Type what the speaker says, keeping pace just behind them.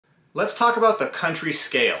Let's talk about the country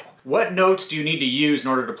scale. What notes do you need to use in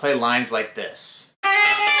order to play lines like this?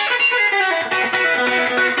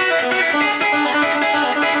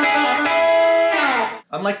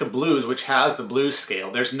 Unlike the blues, which has the blues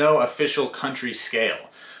scale, there's no official country scale.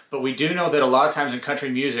 But we do know that a lot of times in country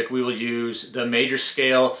music we will use the major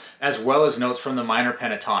scale as well as notes from the minor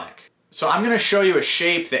pentatonic. So I'm going to show you a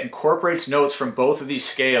shape that incorporates notes from both of these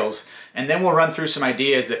scales, and then we'll run through some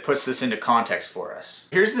ideas that puts this into context for us.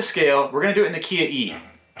 Here's the scale. We're going to do it in the key of E.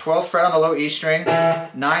 12th fret on the low E string,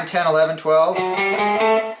 9, 10, 11, 12,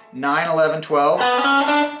 9, 11,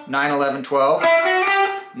 12, 9, 11, 12,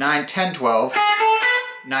 9, 10, 12,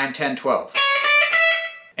 9, 10, 12.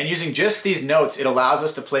 And using just these notes, it allows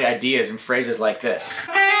us to play ideas and phrases like this.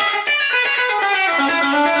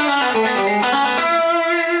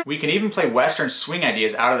 We can even play Western swing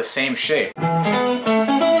ideas out of the same shape.